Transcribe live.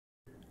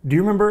Do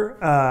you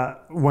remember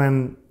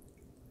when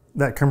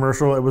that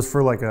commercial, it was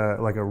for like a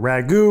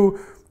Ragu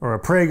or a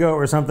Prego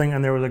or something,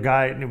 and there was a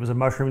guy, and it was a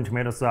mushroom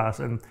tomato sauce,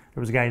 and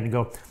there was a guy who'd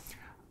go,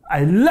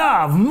 I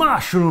love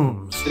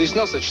mushrooms. There is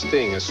no such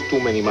thing as too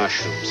many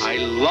mushrooms. I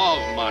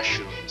love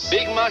mushrooms.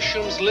 Big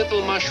mushrooms,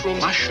 little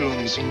mushrooms.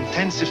 Mushrooms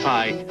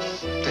intensify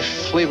the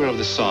flavor of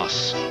the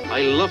sauce.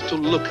 I love to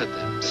look at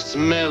them,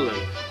 smell them,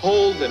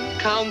 hold them,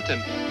 count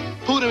them,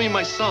 put them in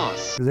my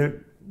sauce. Does it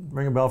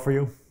ring a bell for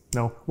you?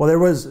 No? Well, it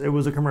was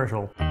a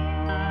commercial.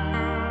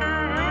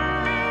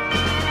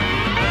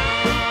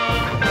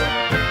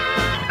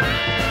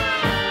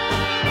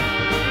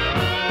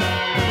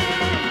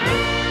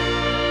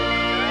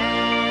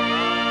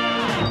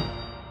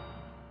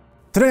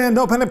 Today on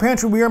Independent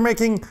Pantry, we are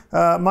making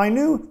my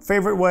new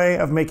favorite way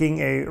of making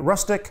a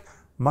rustic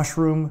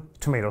mushroom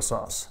tomato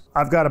sauce.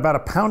 I've got about a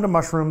pound of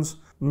mushrooms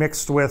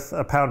mixed with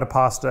a pound of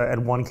pasta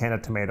and 1 can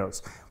of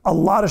tomatoes. A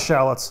lot of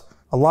shallots,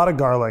 a lot of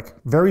garlic,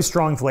 very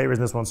strong flavors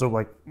in this one. So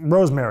like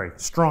rosemary,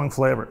 strong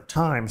flavor,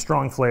 thyme,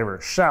 strong flavor,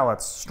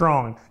 shallots,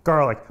 strong,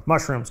 garlic,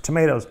 mushrooms,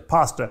 tomatoes,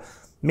 pasta,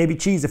 maybe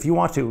cheese if you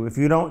want to. If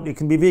you don't, it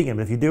can be vegan,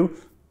 but if you do,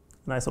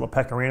 nice little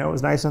pecorino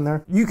is nice in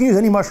there. You can use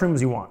any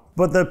mushrooms you want.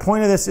 But the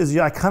point of this is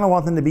I kind of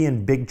want them to be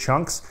in big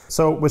chunks.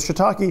 So with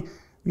shiitake,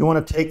 you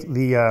want to take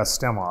the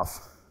stem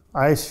off.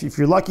 If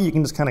you're lucky, you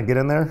can just kind of get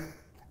in there.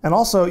 And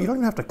also, you don't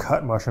even have to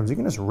cut mushrooms. You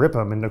can just rip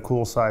them into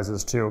cool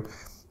sizes too.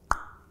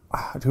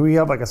 Do we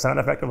have like a sound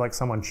effect of like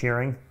someone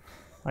cheering?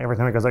 Like every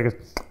time it goes like,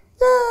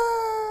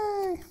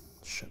 yay!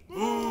 Shit.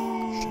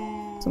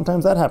 Shit.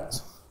 Sometimes that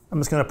happens. I'm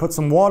just gonna put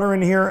some water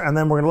in here and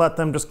then we're gonna let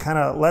them just kind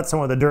of let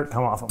some of the dirt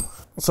come off them.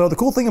 So the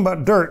cool thing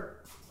about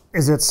dirt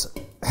is it's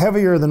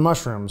heavier than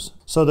mushrooms.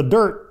 So the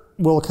dirt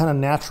will kind of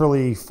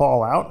naturally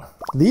fall out.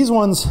 These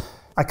ones,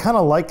 I kind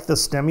of like the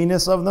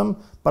stemminess of them,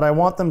 but I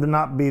want them to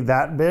not be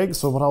that big.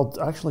 So what I'll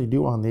actually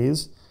do on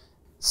these,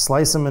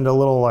 slice them into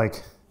little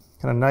like,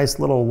 kind of nice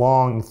little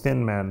long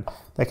thin men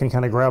that can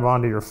kind of grab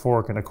onto your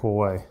fork in a cool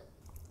way.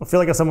 I feel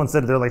like if someone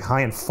said they're like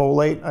high in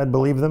folate, I'd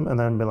believe them and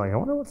then be like, I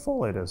wonder what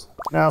folate is.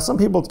 Now, some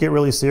people get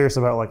really serious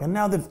about like, and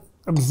now they've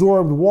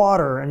absorbed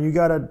water and you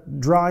gotta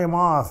dry them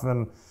off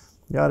and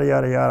yada,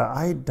 yada, yada.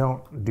 I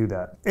don't do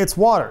that. It's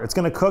water, it's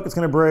gonna cook, it's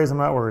gonna braise, I'm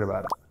not worried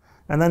about it.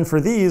 And then for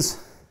these,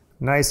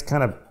 nice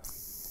kind of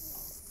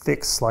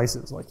thick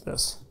slices like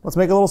this. Let's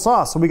make a little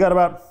sauce. So we got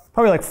about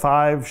probably like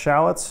 5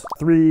 shallots,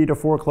 3 to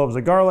 4 cloves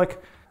of garlic,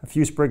 a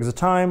few sprigs of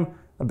thyme,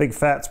 a big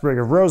fat sprig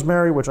of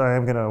rosemary, which I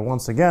am gonna,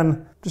 once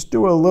again, just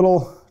do a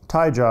little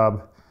Thai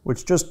job,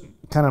 which just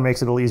kind of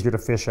makes it a little easier to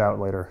fish out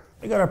later.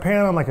 We got our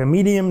pan on like a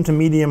medium to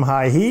medium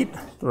high heat.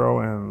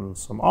 Throw in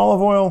some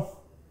olive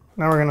oil.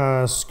 Now we're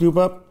gonna scoop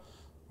up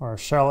our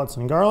shallots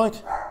and garlic.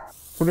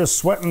 We're just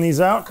sweating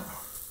these out.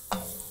 A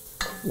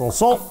little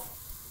salt,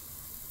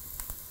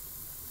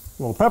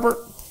 a little pepper.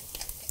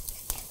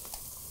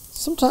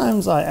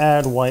 Sometimes I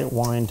add white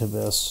wine to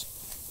this.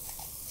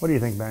 What do you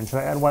think, Ben? Should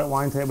I add white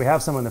wine to it? We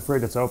have some in the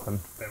fridge that's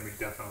open. Then we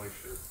definitely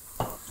should.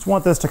 Just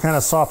want this to kind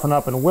of soften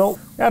up and wilt.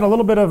 Add a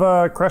little bit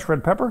of crushed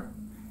red pepper.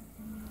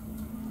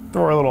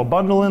 Throw our little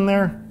bundle in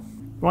there.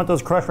 You want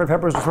those crushed red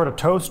peppers to sort of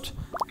toast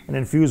and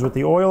infuse with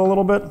the oil a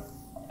little bit.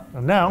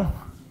 And now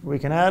we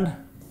can add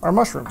our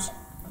mushrooms.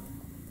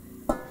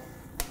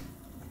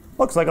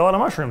 Looks like a lot of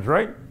mushrooms,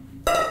 right?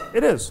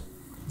 It is.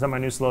 Is that my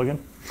new slogan?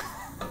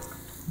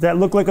 Does that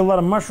look like a lot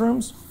of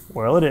mushrooms?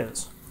 Well, it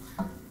is.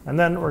 And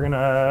then we're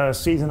gonna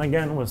season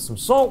again with some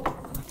salt,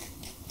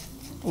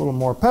 a little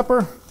more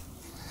pepper.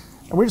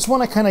 And we just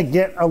wanna kind of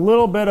get a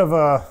little bit of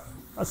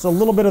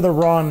the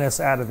rawness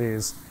out of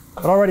these.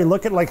 But already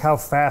look at like how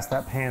fast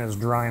that pan is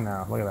dry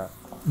now. Look at that.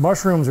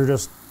 Mushrooms are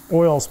just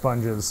oil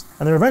sponges.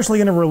 And they're eventually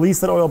gonna release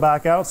that oil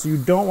back out, so you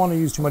don't wanna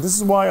use too much. This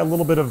is why a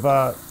little bit of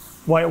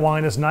white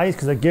wine is nice,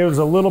 because it gives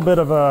a little bit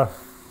of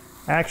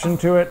action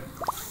to it.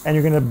 And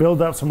you're gonna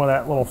build up some of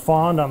that little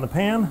fond on the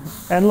pan.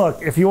 And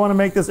look, if you wanna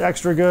make this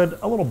extra good,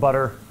 a little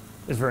butter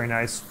is very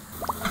nice.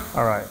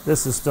 All right,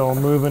 this is still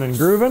moving and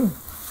grooving,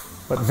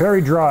 but very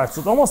dry.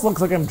 So it almost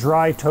looks like I'm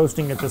dry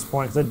toasting at this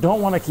point, because I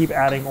don't wanna keep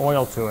adding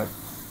oil to it.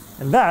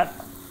 And that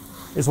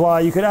is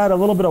why you could add a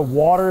little bit of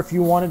water if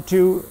you wanted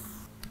to,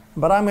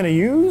 but I'm gonna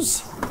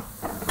use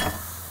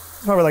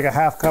probably like a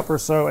half cup or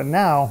so. And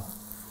now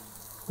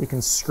we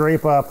can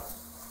scrape up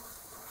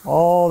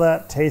all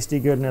that tasty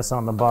goodness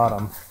on the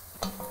bottom.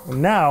 And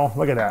now,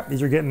 look at that.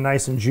 These are getting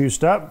nice and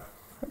juiced up.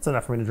 That's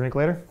enough for me to drink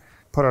later.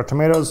 Put our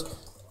tomatoes,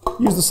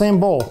 use the same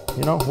bowl,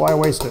 you know, why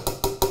waste it?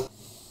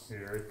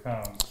 Here it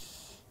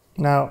comes.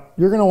 Now,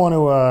 you're gonna want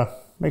to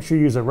make sure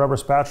you use a rubber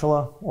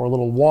spatula or a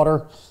little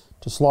water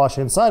to slosh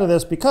inside of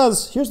this,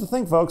 because here's the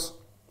thing, folks.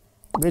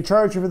 They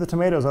charge you for the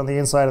tomatoes on the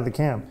inside of the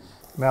can.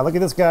 Now look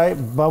at this guy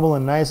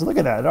bubbling nice. Look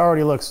at that, it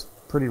already looks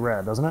pretty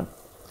red, doesn't it?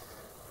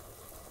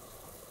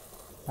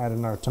 Add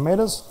in our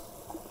tomatoes.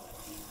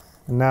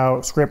 And now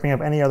scraping up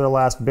any other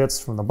last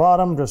bits from the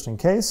bottom, just in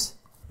case.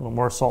 A little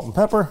more salt and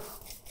pepper.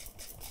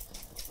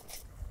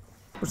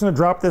 We're just gonna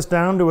drop this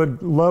down to a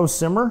low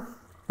simmer.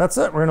 That's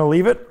it, we're gonna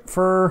leave it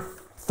for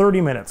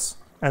 30 minutes.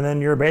 And then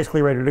you're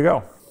basically ready to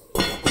go.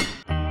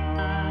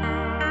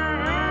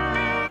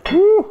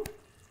 Woo!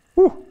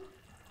 Woo!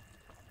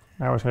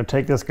 Now we're just gonna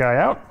take this guy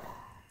out.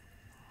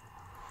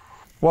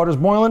 Water's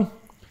boiling.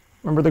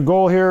 Remember, the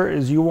goal here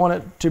is you want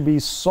it to be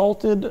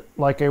salted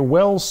like a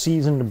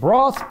well-seasoned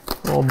broth.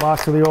 A little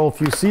box of the old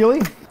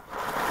fusilli.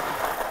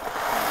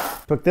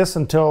 Cook this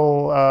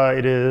until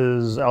it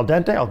is al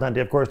dente. Al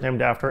dente, of course,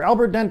 named after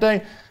Albert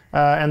Dente.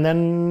 And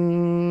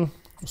then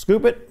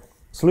scoop it,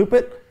 sloop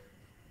it,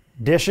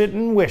 dish it,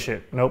 and wish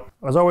it. Nope.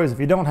 As always, if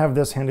you don't have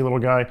this handy little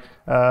guy,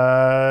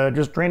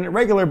 just drain it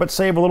regular, but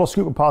save a little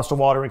scoop of pasta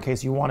water in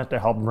case you want it to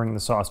help bring the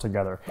sauce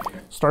together.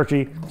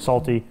 Starchy,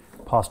 salty,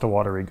 pasta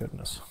watery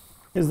goodness.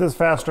 Is this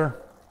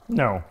faster?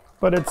 No,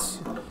 but it's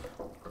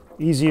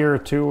easier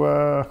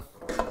to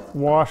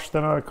wash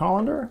than a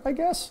colander, I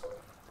guess?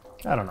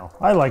 I don't know.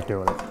 I like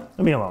doing it.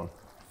 Leave me alone.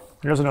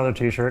 Here's another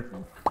t-shirt.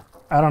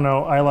 I don't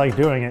know. I like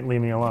doing it.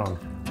 Leave me alone.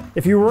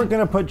 If you weren't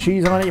gonna put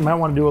cheese on it, you might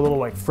want to do a little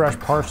like fresh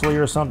parsley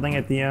or something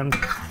at the end,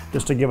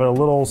 just to give it a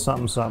little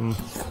something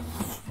something.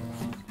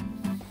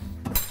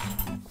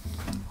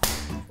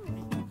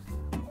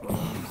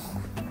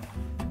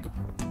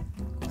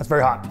 That's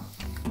very hot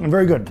and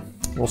very good.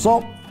 A little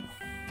salt.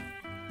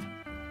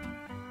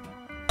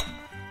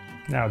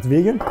 Now it's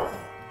vegan.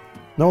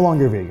 No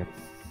longer vegan.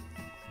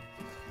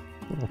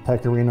 A little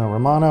Pecorino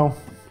Romano.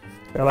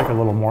 I like a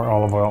little more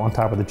olive oil on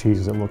top of the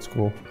cheese. It looks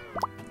cool.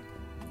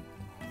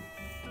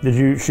 Did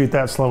you shoot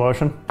that slow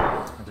motion?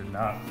 I did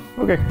not.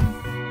 Okay.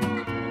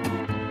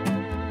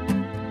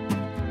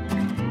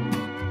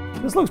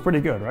 This looks pretty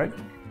good, right?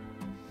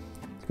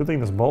 It's a good thing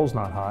this bowl's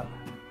not hot.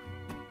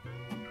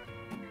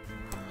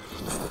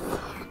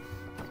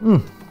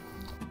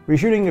 We're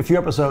shooting a few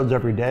episodes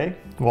every day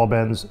while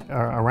Ben's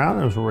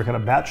around. We're kind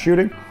of batch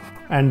shooting.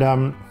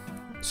 And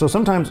so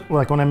sometimes,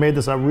 like when I made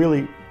this, I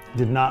really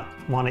did not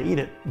want to eat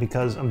it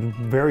because I'm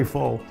very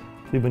full.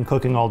 We've been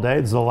cooking all day.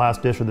 This is the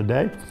last dish of the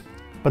day.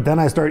 But then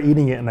I start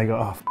eating it and I go,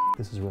 oh,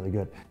 this is really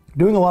good.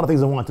 Doing a lot of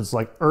things at once. It's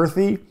like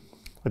earthy,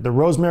 like the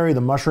rosemary,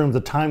 the mushrooms,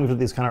 the thyme, with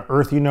these kind of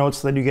earthy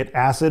notes. Then you get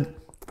acid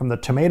from the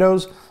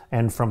tomatoes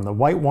and from the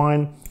white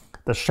wine.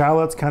 The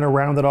shallots kind of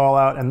round it all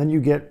out. And then you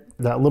get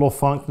that little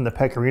funk from the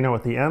pecorino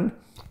at the end.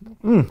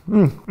 God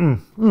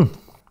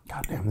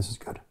damn, this is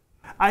good.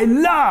 I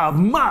love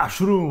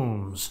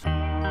mushrooms.